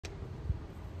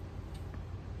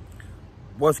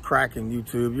What's cracking,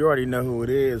 YouTube? You already know who it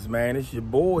is, man. It's your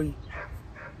boy.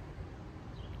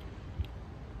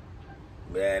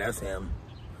 Yeah, that's him.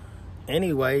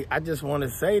 Anyway, I just want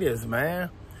to say this, man.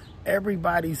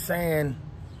 Everybody's saying,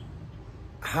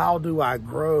 how do I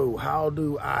grow? How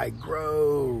do I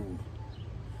grow?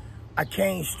 I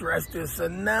can't stress this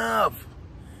enough.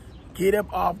 Get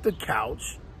up off the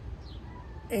couch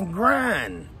and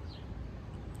grind.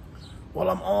 Well,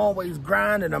 I'm always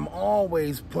grinding. I'm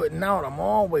always putting out. I'm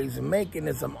always making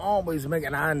this. I'm always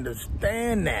making. I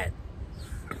understand that.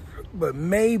 But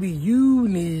maybe you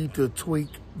need to tweak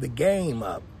the game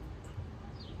up.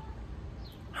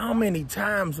 How many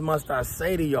times must I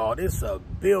say to y'all, this a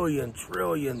billion,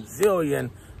 trillion,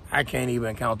 zillion. I can't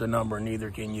even count the number, neither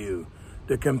can you.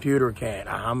 The computer can't.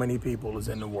 How many people is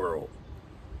in the world?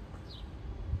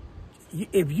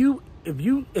 If you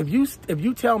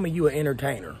tell me you an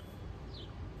entertainer,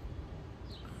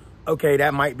 okay,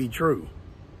 that might be true.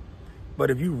 But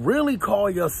if you really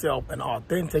call yourself an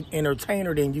authentic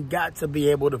entertainer, then you got to be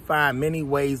able to find many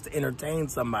ways to entertain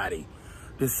somebody.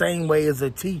 The same way as a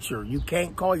teacher. You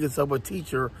can't call yourself a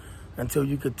teacher until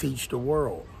you could teach the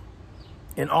world.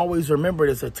 And always remember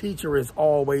this, a teacher is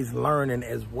always learning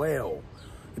as well.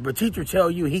 If a teacher tell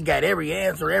you he got every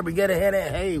answer,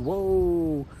 hey,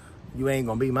 whoa, you ain't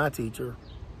gonna be my teacher.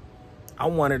 I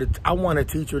want a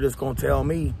teacher that's gonna tell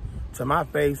me to my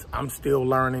face, I'm still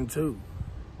learning too.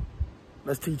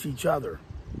 Let's teach each other.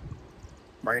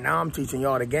 Right now, I'm teaching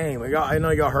y'all the game. I know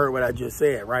y'all heard what I just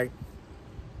said, right?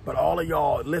 But all of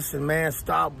y'all, listen, man,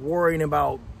 stop worrying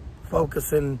about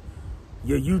focusing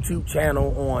your YouTube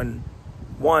channel on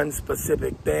one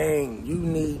specific thing. You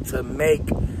need to make,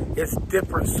 it's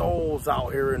different souls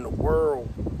out here in the world.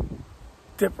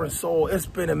 Different soul. It's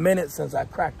been a minute since I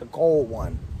cracked a cold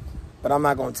one. But I'm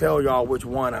not going to tell y'all which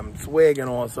one I'm swigging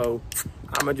on, so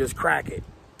I'm going to just crack it.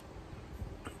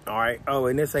 All right. Oh,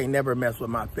 and this ain't never messed with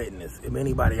my fitness. If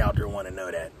anybody out there want to know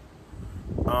that.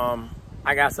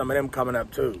 I got some of them coming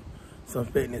up too. Some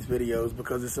fitness videos,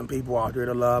 because there's some people out there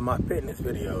that love my fitness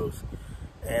videos.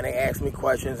 And they ask me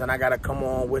questions and I got to come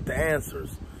on with the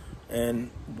answers. And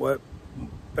what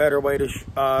better way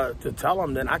to tell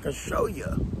them than I can show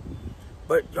you.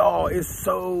 But y'all, it's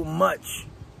so much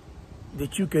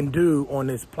that you can do on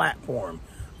this platform.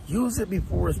 Use it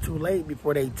before it's too late,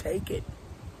 before they take it.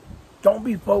 Don't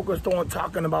be focused on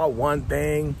talking about one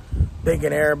thing,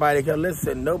 thinking everybody can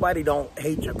listen. Nobody don't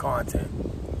hate your content.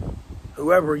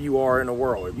 Whoever you are in the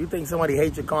world. If you think somebody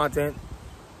hates your content,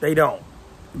 they don't.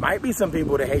 Might be some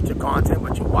people that hate your content,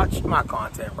 but you watch my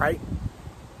content, right?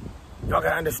 Y'all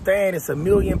gotta understand it's a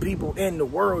million people in the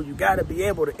world. You gotta be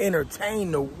able to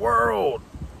entertain the world.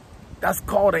 That's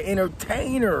called an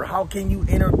entertainer. How can you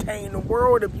entertain the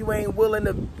world if you ain't willing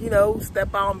to,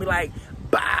 step out and be like,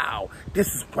 bow,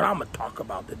 this is what I'm going to talk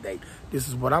about today. This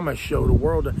is what I'm going to show the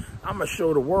world. I'm going to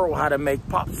show the world how to make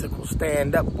popsicles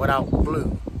stand up without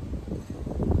glue.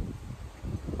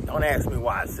 Don't ask me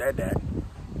why I said that.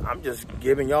 I'm just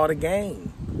giving y'all the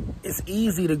game. It's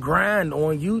easy to grind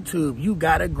on YouTube. You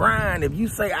got to grind. If you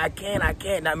say, I can't,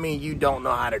 that means you don't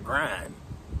know how to grind.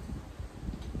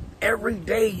 Every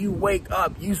day you wake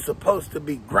up, you supposed to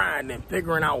be grinding,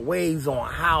 figuring out ways on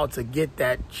how to get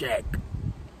that check.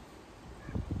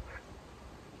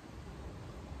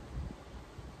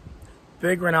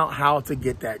 Figuring out how to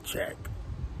get that check.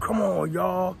 Come on,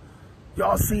 y'all.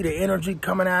 Y'all see the energy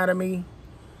coming out of me?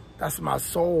 That's my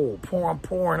soul. I'm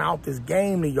pouring out this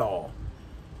game to y'all.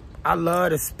 I love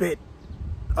to spit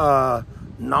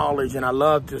knowledge, and I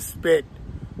love to spit.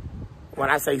 When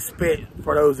I say spit,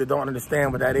 for those that don't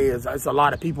understand what that is, it's a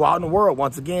lot of people out in the world,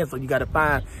 once again, so you got to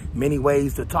find many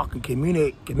ways to talk and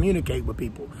communicate with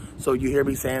people. So you hear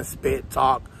me saying spit,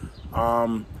 talk,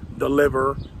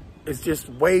 deliver. It's just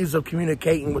ways of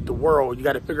communicating with the world. You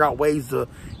got to figure out ways to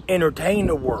entertain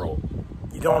the world.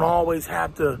 You don't always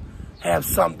have to have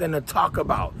something to talk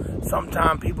about.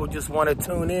 Sometimes people just want to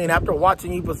tune in. After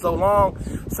watching you for so long,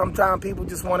 sometimes people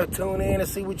just want to tune in and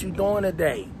see what you're doing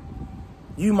today.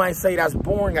 You might say that's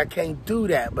boring, I can't do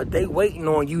that, but they waiting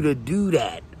on you to do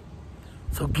that.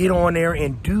 So get on there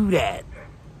and do that.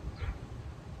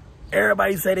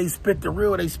 Everybody say they spit the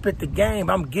real, they spit the game.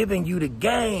 I'm giving you the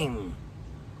game.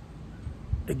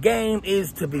 The game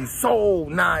is to be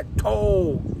sold, not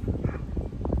told.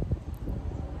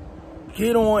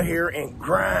 Get on here and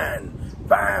grind.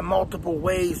 Find multiple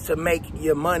ways to make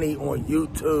your money on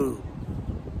YouTube.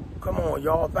 Come on,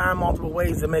 y'all. Find multiple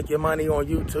ways to make your money on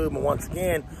YouTube. And once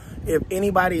again, if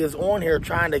anybody is on here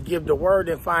trying to give the word,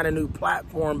 then find a new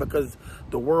platform, because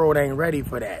the world ain't ready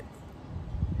for that.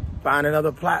 Find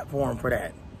another platform for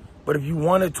that. But if you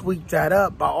want to tweak that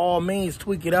up, by all means,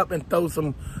 tweak it up and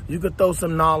you could throw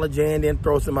some knowledge in, then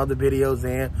throw some other videos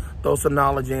in, throw some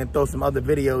knowledge in, throw some other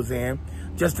videos in,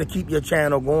 just to keep your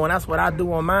channel going. That's what I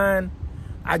do on mine.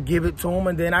 I give it to them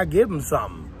and then I give them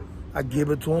something. I give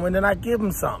it to them and then I give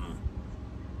them something.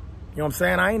 You know what I'm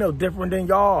saying? I ain't no different than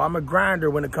y'all. I'm a grinder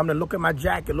when it comes to look at my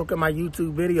jacket, look at my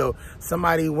YouTube video.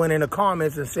 Somebody went in the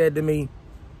comments and said to me,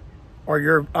 are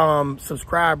your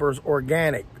subscribers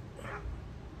organic?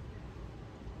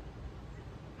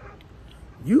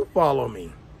 You follow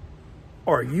me.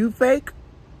 Are you fake?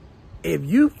 If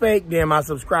you fake, then my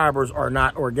subscribers are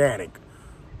not organic.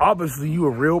 Obviously, you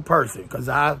a real person, because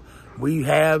we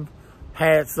have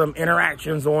had some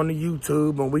interactions on the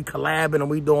YouTube, and we collabing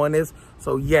and we doing this.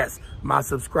 So yes, my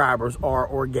subscribers are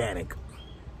organic.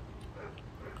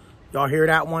 Y'all hear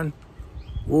that one?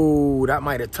 Ooh, that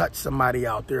might have touched somebody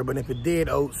out there, but if it did,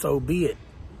 oh, so be it.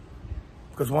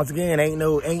 Because once again, ain't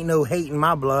no hate in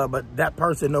my blood, but that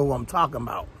person know who I'm talking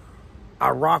about. I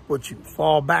rock with you.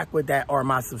 Fall back with that. Are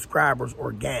my subscribers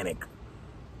organic?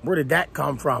 Where did that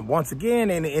come from? Once again,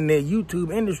 in the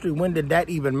YouTube industry, when did that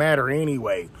even matter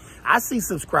anyway? I see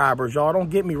subscribers, y'all.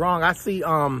 Don't get me wrong. I see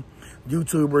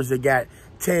YouTubers that got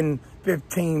 10,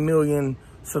 15 million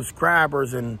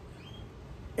subscribers and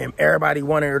everybody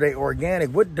wondering are they organic.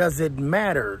 What does it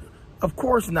matter? Of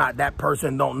course not. That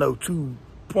person don't know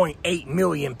 2.8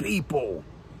 million people.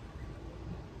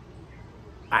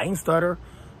 I ain't stutter.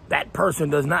 That person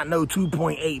does not know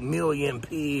 2.8 million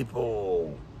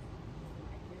people.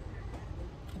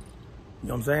 You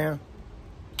know what I'm saying?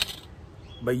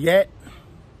 But yet,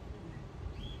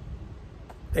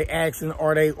 they asking,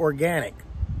 are they organic?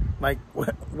 Like,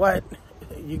 what?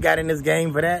 You got in this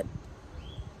game for that?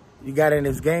 You got in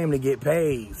this game to get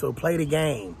paid. So play the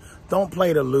game. Don't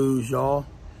play to lose, y'all.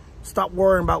 Stop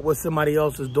worrying about what somebody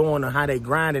else is doing or how they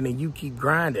grinding, and you keep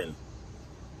grinding.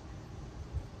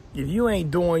 If you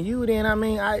ain't doing you, then I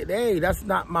mean, hey, that's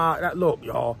not my, look,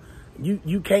 y'all.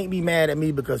 You can't be mad at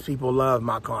me because people love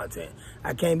my content.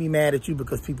 I can't be mad at you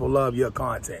because people love your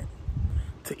content.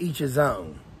 To each his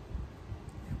own.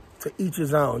 To each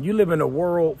his own. You live in a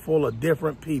world full of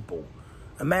different people.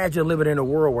 Imagine living in a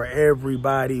world where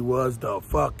everybody was the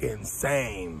fucking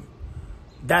same.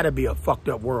 That'd be a fucked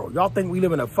up world. Y'all think we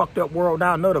live in a fucked up world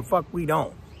now? No, the fuck we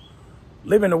don't.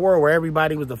 Live in a world where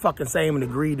everybody was the fucking same and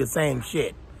agreed the same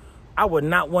shit. I would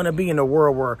not want to be in a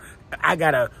world where I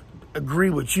gotta agree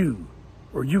with you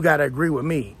or you gotta agree with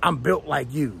me. I'm built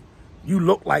like you. You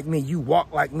look like me. You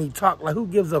walk like me. Talk like. Who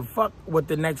gives a fuck what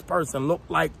the next person look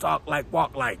like, talk like,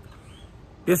 walk like?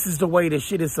 This is the way this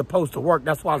shit is supposed to work.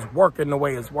 That's why it's working the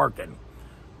way it's working.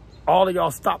 All of y'all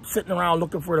stop sitting around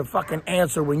looking for the fucking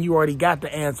answer when you already got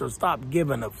the answer. Stop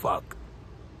giving a fuck.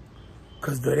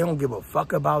 Because they don't give a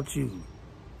fuck about you.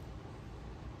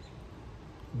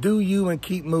 Do you and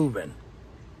keep moving.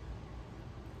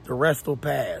 The rest will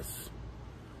pass.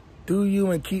 Do you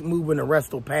and keep moving, the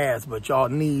rest will pass. But y'all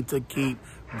need to keep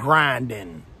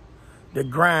grinding. The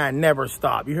grind never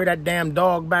stop. You hear that damn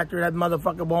dog back there? That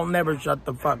motherfucker won't never shut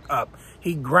the fuck up.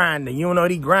 He grinding. You know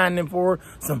what he grinding for?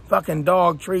 Some fucking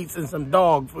dog treats and some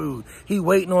dog food. He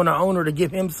waiting on the owner to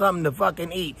give him something to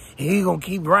fucking eat. And he gonna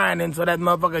keep grinding so that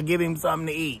motherfucker give him something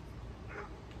to eat.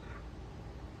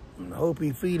 And I hope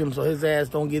he feed him so his ass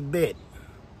don't get bit.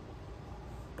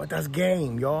 But that's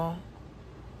game, y'all.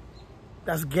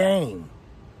 That's game.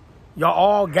 Y'all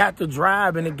all got the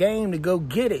drive in the game to go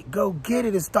get it. Go get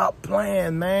it and stop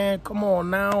playing, man. Come on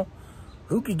now.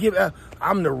 Who could give...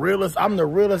 I'm the realest. I'm the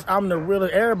realest. I'm the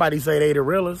realest. Everybody say they the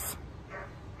realest.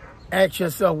 Ask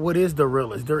yourself, what is the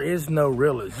realest? There is no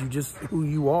realest. You just who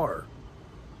you are.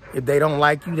 If they don't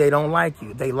like you, they don't like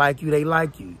you. If they like you, they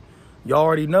like you. You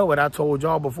already know what I told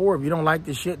y'all before. If you don't like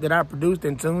the shit that I produced,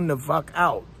 then tune the fuck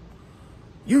out.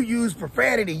 You use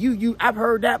profanity. I've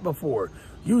heard that before.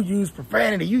 You use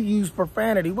profanity. You use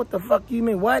profanity. What the fuck you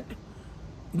mean? What?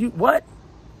 What?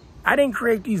 I didn't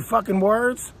create these fucking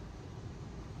words.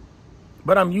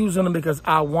 But I'm using them because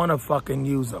I want to fucking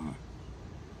use them.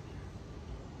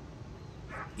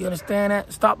 You understand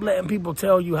that? Stop letting people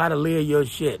tell you how to live your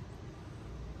shit.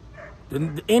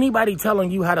 Anybody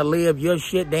telling you how to live your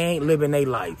shit, they ain't living their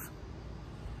life.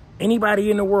 Anybody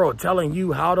in the world telling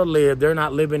you how to live, they're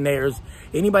not living theirs.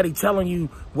 Anybody telling you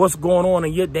what's going on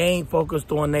and yet they ain't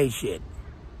focused on their shit.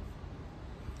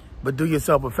 But do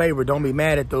yourself a favor. Don't be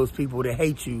mad at those people that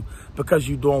hate you because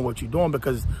you're doing what you're doing.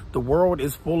 Because the world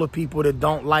is full of people that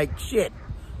don't like shit.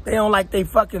 They don't like their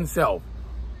fucking self.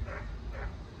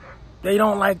 They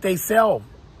don't like their self.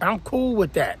 I'm cool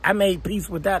with that. I made peace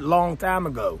with that a long time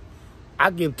ago.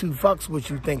 I give two fucks what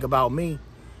you think about me.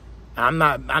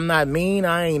 I'm not mean.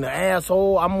 I ain't an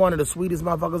asshole. I'm one of the sweetest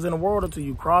motherfuckers in the world until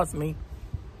you cross me.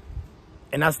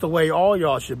 And that's the way all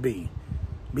y'all should be.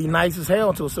 Be nice as hell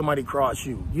until somebody cross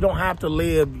you. You don't have to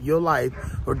live your life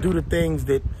or do the things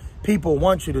that people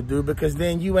want you to do, because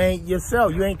then you ain't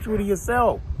yourself. You ain't true to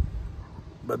yourself.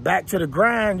 But back to the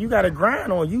grind, you got to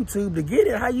grind on YouTube to get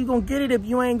it. How you going to get it if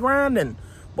you ain't grinding?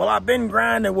 Well, I've been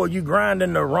grinding. Well, you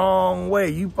grinding the wrong way.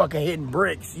 You fucking hitting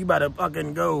bricks. You better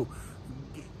fucking go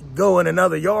in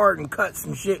another yard and cut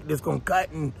some shit that's going to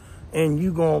cut, and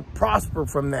you going to prosper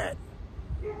from that.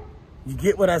 You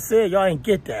get what I said? Y'all ain't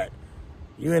get that.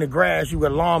 You in the grass, you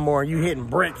got a lawnmower, and you hitting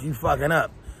bricks, you fucking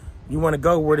up. You want to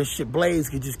go where this shit blades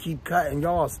can just keep cutting.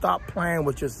 Y'all stop playing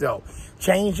with yourself.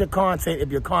 Change your content if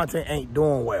your content ain't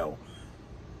doing well.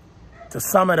 To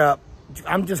sum it up,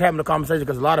 I'm just having a conversation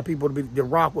because a lot of people that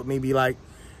rock with me be like,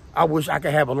 I wish I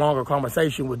could have a longer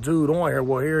conversation with dude on here.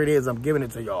 Well, here it is. I'm giving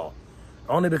it to y'all.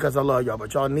 Only because I love y'all.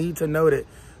 But y'all need to know that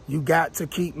you got to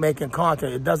keep making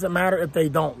content. It doesn't matter if they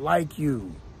don't like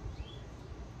you.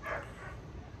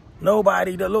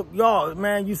 Nobody to look, y'all,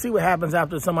 man, you see what happens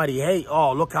after somebody hate.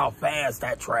 Oh, look how fast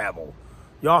that travel.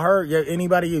 Y'all heard,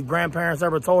 anybody, your grandparents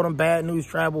ever told them bad news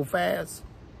travel fast?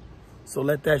 So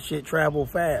let that shit travel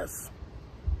fast.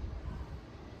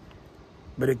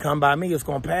 But it come by me, it's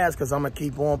going to pass because I'm going to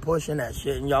keep on pushing that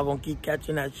shit, and y'all going to keep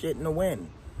catching that shit in the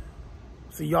wind.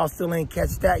 So y'all still ain't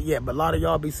catch that yet, but a lot of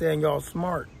y'all be saying y'all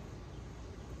smart.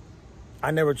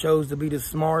 I never chose to be the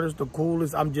smartest, the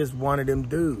coolest. I'm just one of them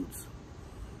dudes.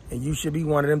 And you should be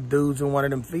one of them dudes and one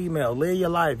of them females. Live your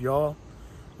life, y'all.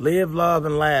 Live, love,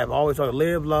 and laugh. I always talk,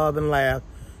 live, love, and laugh,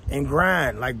 and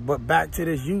grind. Like, but back to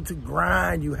this, you to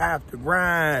grind, you have to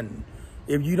grind.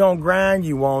 If you don't grind,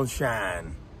 you won't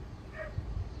shine.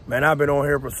 Man, I've been on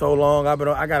here for so long. I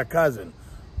got a cousin.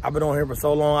 I've been on here for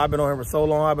so long. I've been on here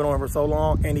for so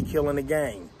long, and he killing the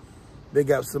game. Big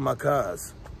ups to my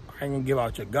cuz. I ain't gonna give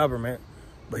out your government,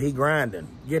 but he grinding.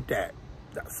 Get that.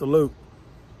 Salute.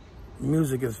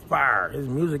 Music is fire. His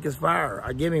music is fire.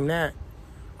 I give him that.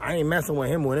 I ain't messing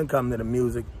with him when it comes to the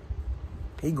music.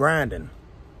 He grinding.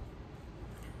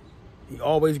 He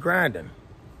always grinding.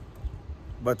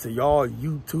 But to y'all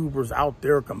YouTubers out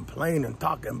there complaining,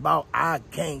 talking about, I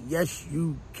can't. Yes,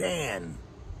 you can.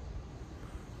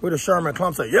 Where the Sherman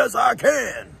Clump say, yes, I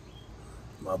can.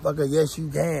 Motherfucker, yes, you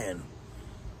can.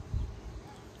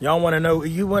 Y'all want to know,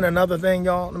 you want another thing,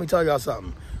 y'all? Let me tell y'all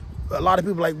something. A lot of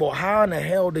people like, well, how in the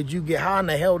hell did you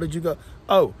go?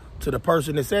 Oh, to the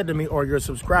person that said to me, or your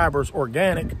subscribers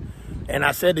organic. And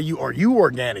I said to you, are you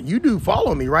organic? You do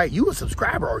follow me, right? You a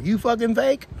subscriber. Are you fucking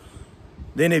fake?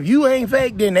 Then if you ain't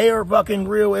fake, then they are fucking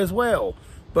real as well.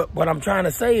 But what I'm trying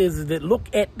to say is that look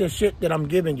at the shit that I'm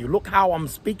giving you. Look how I'm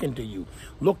speaking to you.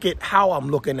 Look at how I'm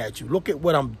looking at you. Look at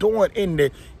what I'm doing in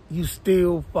there. You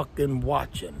still fucking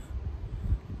watching.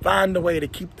 Find a way to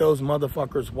keep those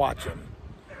motherfuckers watching.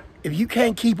 If you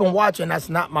can't keep them watching, that's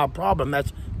not my problem.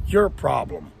 That's your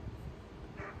problem.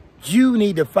 You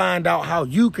need to find out how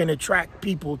you can attract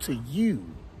people to you.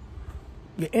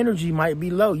 Your energy might be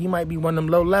low. You might be one of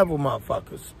them low-level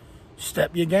motherfuckers.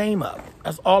 Step your game up.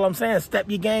 That's all I'm saying. Step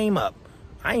your game up.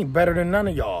 I ain't better than none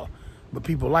of y'all. But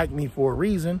people like me for a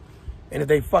reason. And if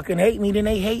they fucking hate me, then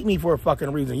they hate me for a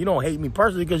fucking reason. You don't hate me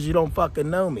personally because you don't fucking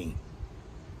know me.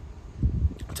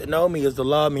 To know me is to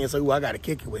love me and say, ooh, I got to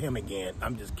kick it with him again.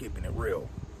 I'm just keeping it real.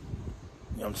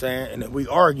 You know what I'm saying? And if we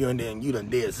arguing, then you done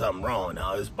did something wrong.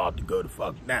 Now it's about to go the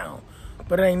fuck down.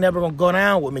 But it ain't never going to go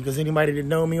down with me, because anybody that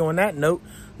know me on that note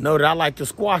know that I like to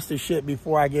squash this shit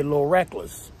before I get a little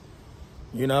reckless.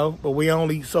 You know? But we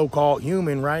only so-called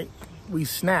human, right? We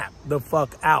snap the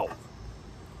fuck out.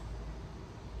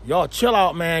 Y'all chill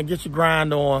out, man. Get your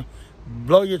grind on.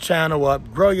 Blow your channel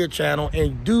up. Grow your channel.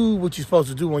 And do what you're supposed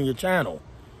to do on your channel.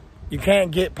 You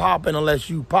can't get popping unless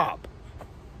you pop.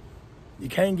 You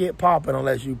can't get popping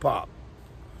unless you pop.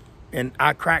 And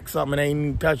I cracked something and ain't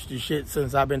even touched the shit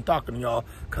since I've been talking to y'all,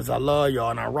 because I love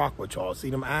y'all and I rock with y'all. See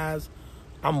them eyes?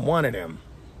 I'm one of them.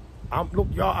 Look,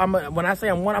 y'all, when I say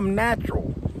I'm one, I'm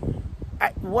natural.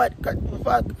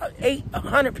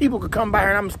 800 people could come by here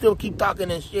and I'm still keep talking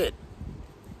this shit.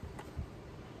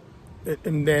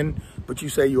 And then, but you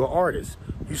say you're an artist.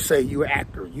 You say you're an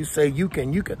actor. You say you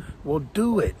can. Well,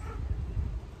 do it.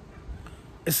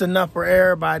 It's enough for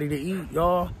everybody to eat,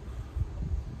 y'all.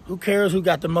 Who cares who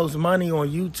got the most money on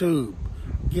YouTube?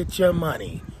 Get your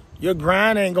money. Your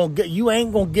grind ain't gonna get, you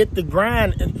ain't gonna get the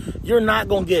grind. You're not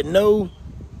gonna get no,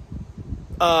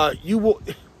 you will,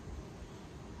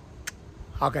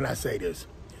 how can I say this?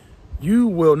 You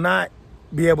will not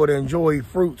be able to enjoy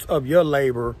fruits of your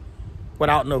labor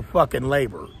without no fucking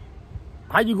labor.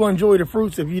 How you gonna enjoy the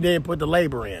fruits if you didn't put the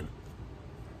labor in?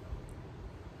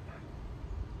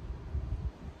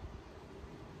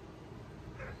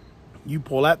 You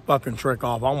pull that fucking trick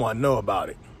off, I want to know about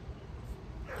it.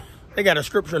 They got a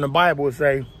scripture in the Bible that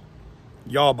say,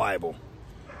 y'all Bible,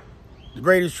 the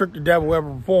greatest trick the devil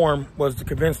ever performed was to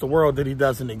convince the world that he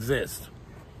doesn't exist.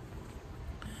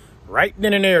 Right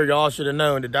then and there, y'all should have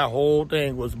known that that whole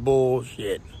thing was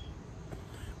bullshit.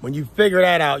 When you figure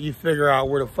that out, you figure out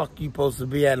where the fuck you supposed to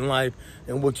be at in life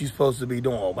and what you supposed to be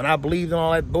doing. When I believed in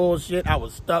all that bullshit, I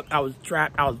was stuck, I was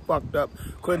trapped, I was fucked up,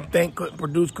 couldn't think, couldn't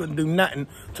produce, couldn't do nothing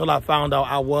until I found out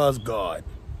I was God.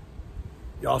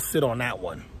 Y'all sit on that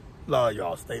one. Love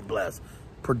y'all. Stay blessed.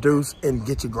 Produce and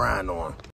get your grind on.